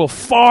eternity will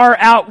far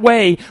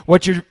outweigh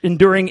what you're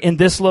enduring in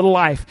this little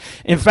life.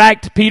 In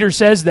fact, Peter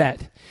says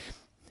that.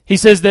 He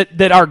says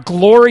that our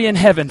glory in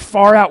heaven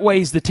far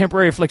outweighs the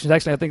temporary afflictions.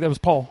 Actually, I think that was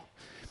Paul.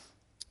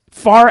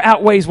 Far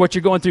outweighs what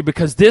you're going through,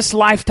 because this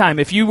lifetime,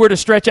 if you were to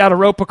stretch out a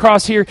rope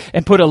across here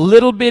and put a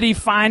little bitty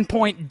fine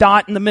point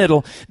dot in the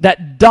middle,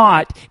 that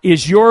dot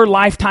is your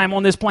lifetime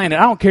on this planet.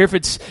 I don't care if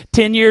it's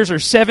 10 years or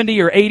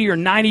 70 or 80 or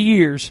 90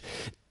 years.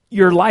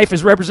 Your life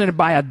is represented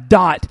by a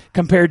dot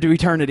compared to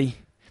eternity.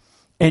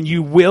 And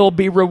you will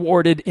be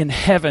rewarded in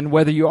heaven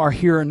whether you are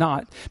here or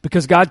not.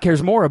 Because God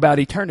cares more about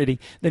eternity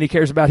than he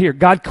cares about here.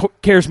 God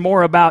cares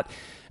more about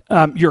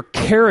your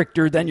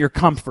character than your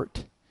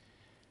comfort.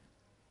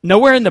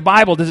 Nowhere in the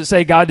Bible does it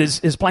say God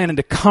is planning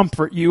to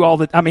comfort you all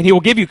the time. I mean, he will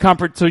give you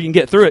comfort so you can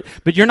get through it.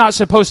 But you're not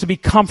supposed to be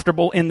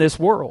comfortable in this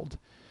world.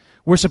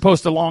 We're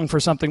supposed to long for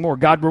something more.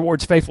 God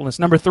rewards faithfulness.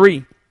 Number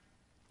 3,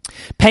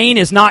 pain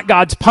is not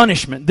God's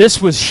punishment. This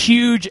was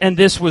huge and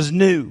this was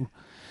new.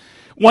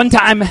 One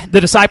time,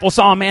 the disciples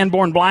saw a man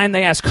born blind.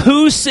 They asked,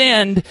 who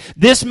sinned,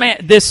 this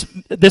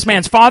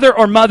man's father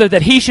or mother,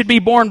 that he should be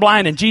born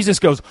blind? And Jesus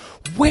goes,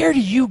 where do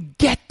you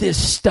get this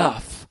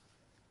stuff?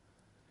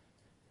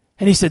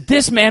 And he said,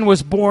 this man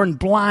was born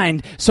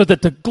blind so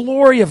that the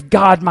glory of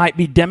God might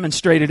be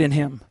demonstrated in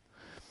him.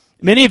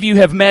 Many of you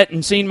have met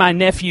and seen my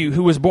nephew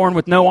who was born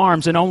with no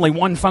arms and only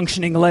one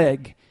functioning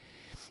leg.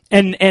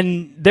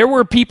 And there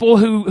were people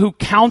who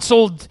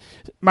counseled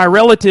my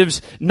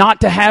relatives not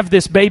to have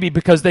this baby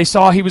because they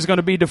saw he was going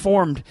to be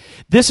deformed.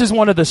 This is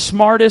one of the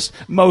smartest,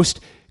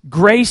 most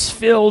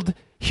grace-filled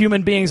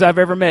human beings I've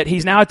ever met.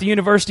 He's now at the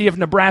University of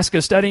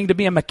Nebraska studying to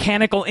be a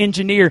mechanical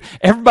engineer.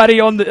 Everybody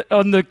on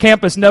the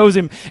campus knows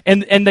him,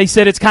 and they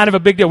said it's kind of a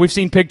big deal. We've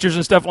seen pictures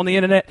and stuff on the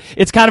internet.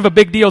 It's kind of a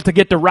big deal to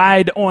get to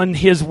ride on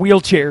his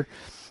wheelchair.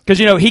 Because,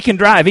 he can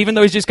drive. Even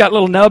though he's just got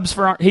little nubs,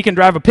 he can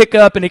drive a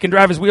pickup and he can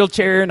drive his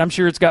wheelchair, and I'm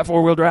sure it's got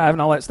four-wheel drive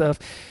and all that stuff.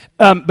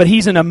 But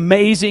he's an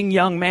amazing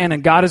young man,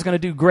 and God is going to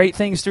do great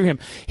things through him.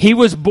 He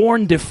was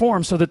born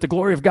deformed so that the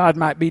glory of God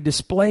might be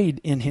displayed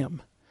in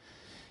him.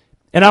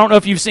 And I don't know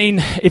if you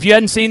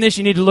hadn't seen this,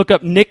 you need to look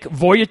up Nick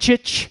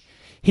Vujicic.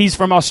 He's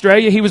from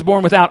Australia. He was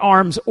born without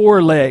arms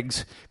or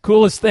legs.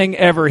 Coolest thing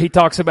ever. He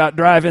talks about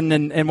driving,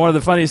 and one of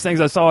the funniest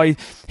things I saw,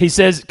 he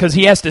says, because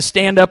he has to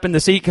stand up in the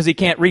seat because he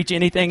can't reach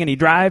anything, and he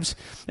drives,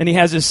 and he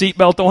has his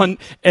seatbelt on,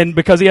 and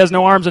because he has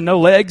no arms and no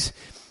legs,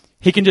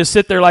 he can just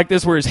sit there like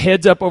this where his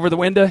head's up over the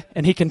window,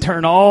 and he can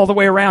turn all the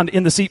way around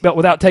in the seatbelt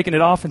without taking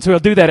it off, and so he'll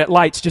do that at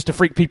lights just to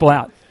freak people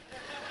out.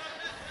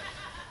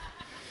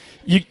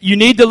 You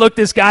need to look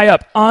this guy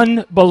up.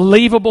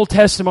 Unbelievable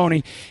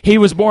testimony. He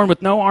was born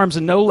with no arms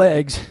and no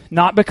legs,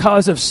 not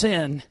because of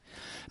sin,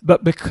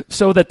 but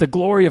so that the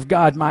glory of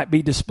God might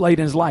be displayed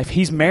in his life.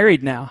 He's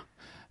married now,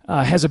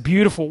 has a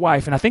beautiful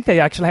wife, and I think they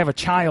actually have a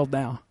child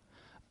now.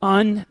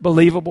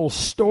 Unbelievable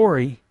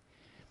story.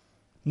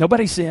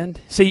 Nobody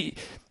sinned. See,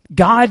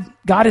 God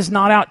is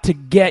not out to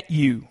get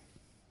you.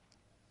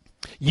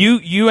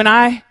 You and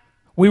I,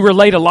 we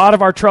relate a lot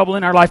of our trouble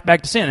in our life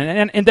back to sin,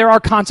 and there are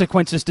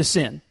consequences to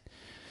sin.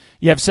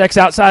 You have sex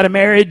outside of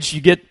marriage,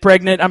 you get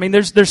pregnant. I mean,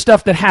 there's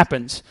stuff that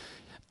happens.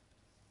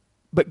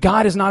 But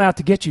God is not out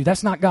to get you.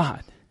 That's not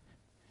God.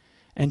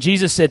 And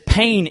Jesus said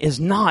pain is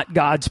not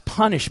God's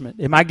punishment.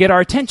 It might get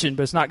our attention,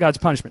 but it's not God's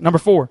punishment. Number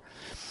 4,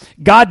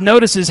 God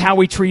notices how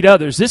we treat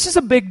others. This is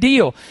a big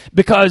deal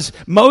because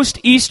most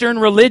Eastern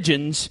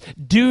religions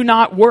do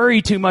not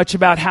worry too much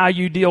about how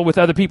you deal with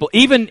other people.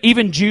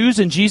 Even Jews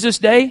in Jesus'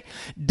 day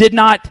did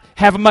not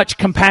have much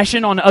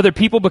compassion on other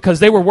people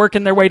because they were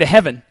working their way to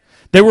heaven.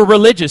 They were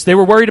religious. They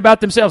were worried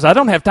about themselves. I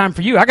don't have time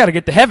for you. I got to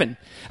get to heaven.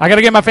 I got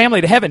to get my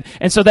family to heaven.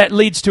 And so that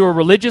leads to a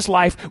religious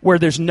life where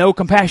there's no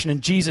compassion.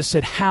 And Jesus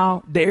said,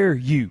 how dare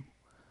you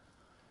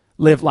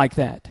live like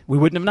that? We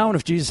wouldn't have known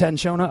if Jesus hadn't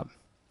shown up.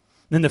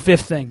 Then the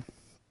 5th thing,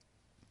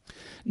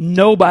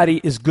 nobody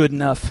is good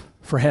enough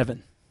for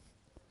heaven.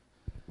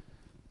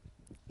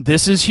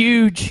 This is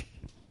huge.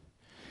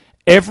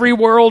 Every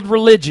world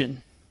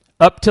religion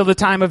up till the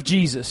time of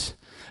Jesus,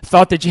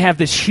 thought that you have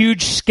this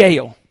huge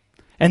scale,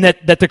 and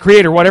that the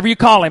Creator, whatever you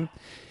call him,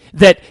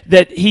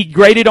 that he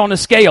graded on a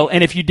scale,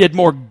 and if you did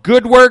more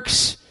good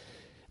works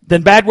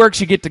than bad works,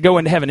 you get to go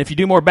into heaven. If you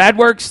do more bad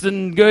works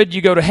than good,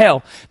 you go to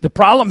hell. The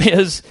problem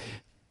is,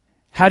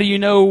 how do you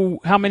know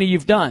how many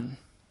you've done?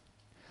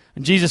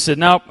 And Jesus said,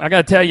 no, I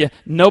got to tell you,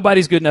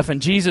 nobody's good enough.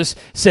 And Jesus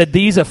said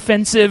these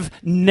offensive,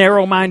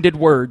 narrow-minded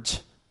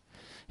words.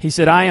 He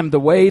said, I am the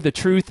way, the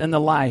truth, and the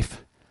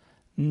life.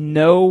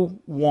 No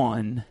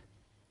one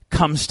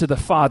comes to the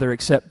Father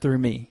except through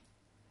me.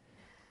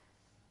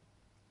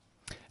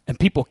 And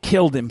people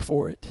killed him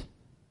for it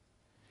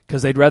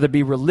because they'd rather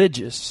be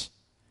religious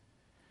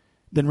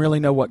than really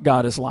know what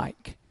God is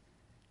like.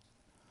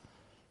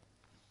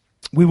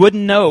 We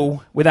wouldn't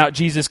know without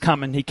Jesus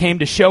coming. He came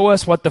to show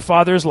us what the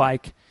Father is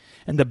like.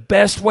 And the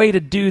best way to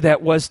do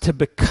that was to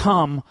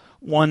become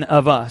one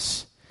of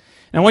us.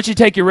 And I want you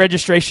to take your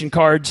registration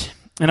cards,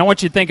 and I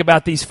want you to think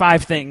about these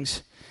 5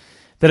 things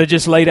that I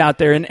just laid out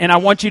there. And I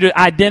want you to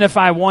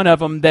identify one of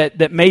them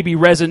that maybe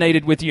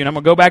resonated with you. And I'm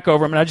going to go back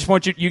over them, and I just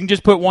want you can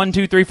just put 1,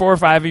 2, 3, 4, or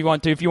 5 if you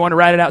want to. If you want to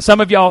write it out.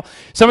 Some of y'all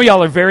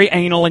are very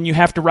anal, and you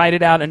have to write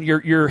it out, and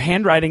your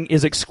handwriting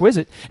is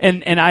exquisite.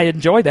 And I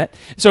enjoy that.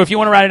 So if you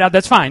want to write it out,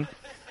 that's fine.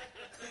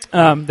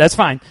 That's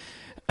fine.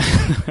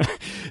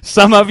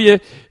 Some of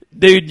you,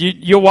 dude,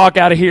 you'll walk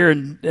out of here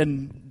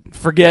and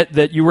forget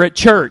that you were at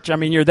church. I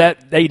mean, you're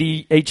that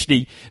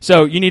ADHD.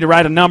 So you need to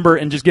write a number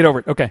and just get over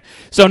it. Okay.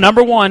 So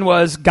number 1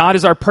 was God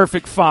is our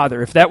perfect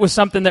Father. If that was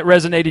something that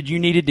resonated, you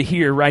needed to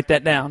hear, write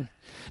that down.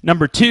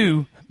 Number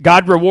 2,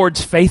 God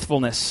rewards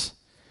faithfulness.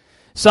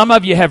 Some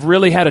of you have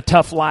really had a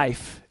tough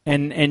life,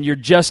 and you're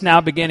just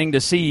now beginning to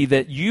see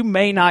that you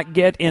may not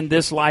get in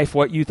this life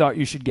what you thought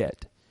you should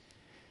get.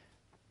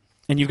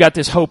 And you've got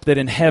this hope that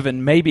in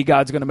heaven, maybe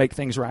God's going to make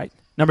things right.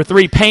 Number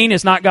 3, pain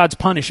is not God's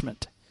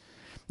punishment.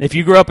 If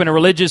you grew up in a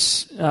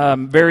religious,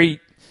 very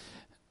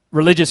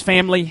religious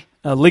family,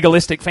 a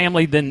legalistic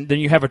family, then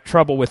you have a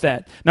trouble with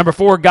that. Number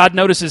 4, God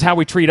notices how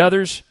we treat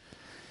others.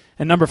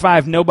 And number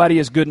 5, nobody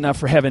is good enough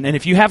for heaven. And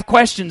if you have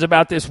questions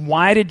about this,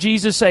 why did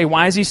Jesus say,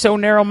 why is he so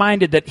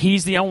narrow-minded that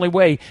he's the only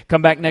way?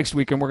 Come back next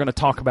week and we're going to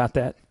talk about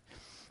that.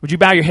 Would you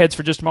bow your heads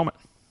for just a moment?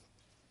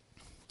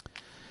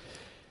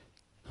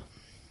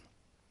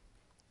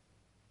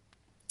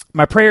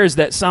 My prayer is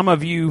that some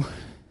of you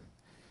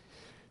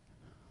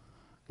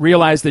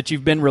realize that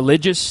you've been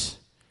religious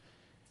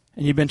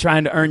and you've been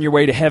trying to earn your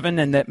way to heaven,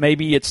 and that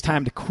maybe it's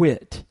time to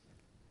quit.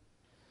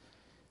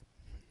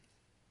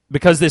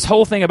 Because this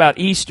whole thing about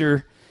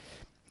Easter,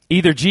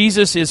 either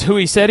Jesus is who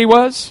he said he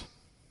was,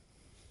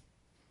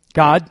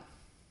 God,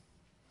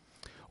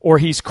 or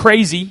he's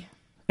crazy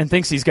and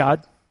thinks he's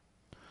God,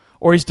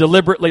 or he's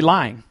deliberately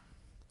lying.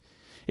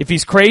 If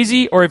he's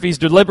crazy or if he's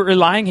deliberately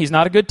lying, he's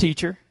not a good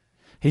teacher.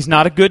 He's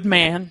not a good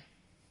man.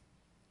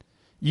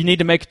 You need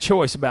to make a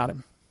choice about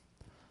him.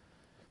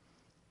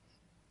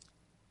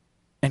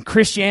 And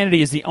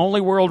Christianity is the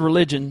only world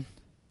religion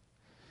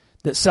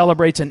that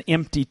celebrates an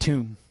empty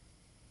tomb.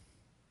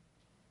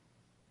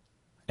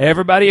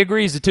 Everybody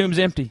agrees the tomb's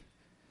empty.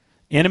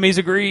 Enemies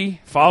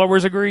agree.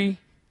 Followers agree.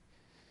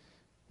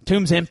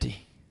 Tomb's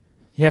empty.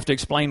 You have to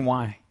explain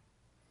why.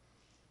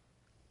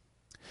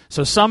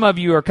 So some of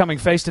you are coming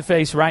face to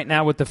face right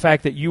now with the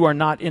fact that you are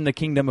not in the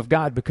kingdom of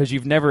God because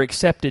you've never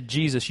accepted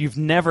Jesus. You've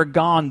never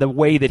gone the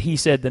way that he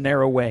said, the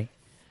narrow way.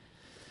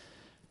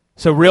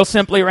 So real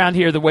simply around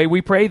here, the way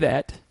we pray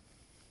that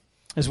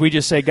is we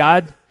just say,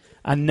 God,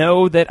 I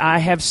know that I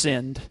have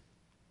sinned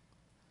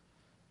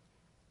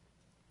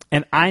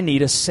and I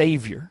need a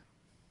Savior.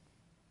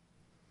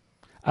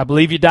 I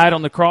believe you died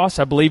on the cross.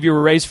 I believe you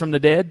were raised from the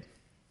dead.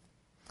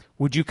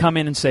 Would you come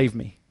in and save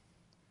me?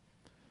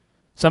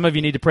 Some of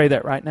you need to pray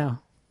that right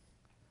now.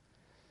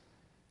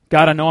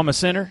 God, I know I'm a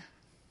sinner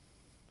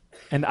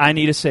and I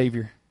need a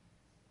Savior.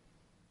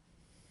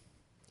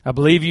 I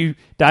believe you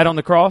died on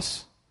the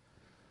cross.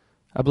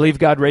 I believe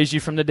God raised you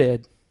from the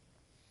dead.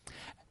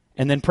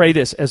 And then pray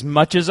this, as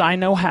much as I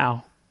know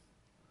how,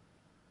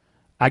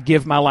 I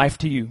give my life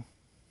to you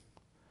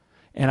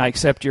and I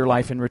accept your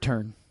life in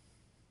return.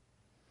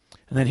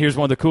 And then here's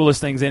one of the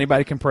coolest things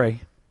anybody can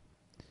pray.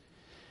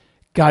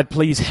 God,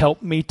 please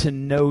help me to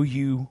know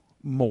you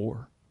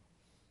more.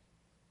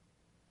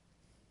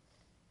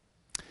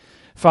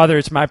 Father,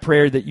 it's my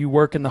prayer that you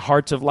work in the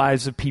hearts of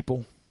lives of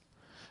people.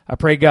 I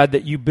pray, God,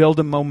 that you build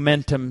a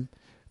momentum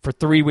for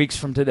 3 weeks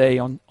from today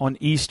on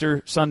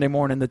Easter Sunday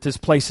morning, that this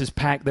place is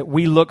packed, that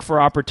we look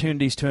for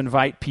opportunities to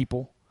invite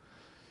people.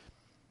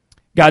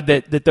 God,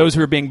 that those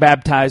who are being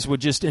baptized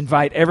would just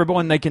invite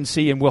everyone they can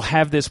see, and we'll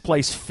have this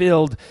place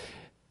filled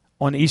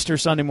on Easter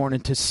Sunday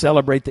morning to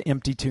celebrate the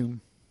empty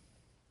tomb.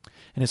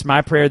 And it's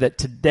my prayer that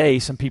today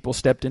some people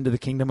stepped into the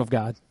kingdom of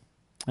God.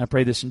 I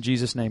pray this in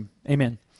Jesus' name. Amen.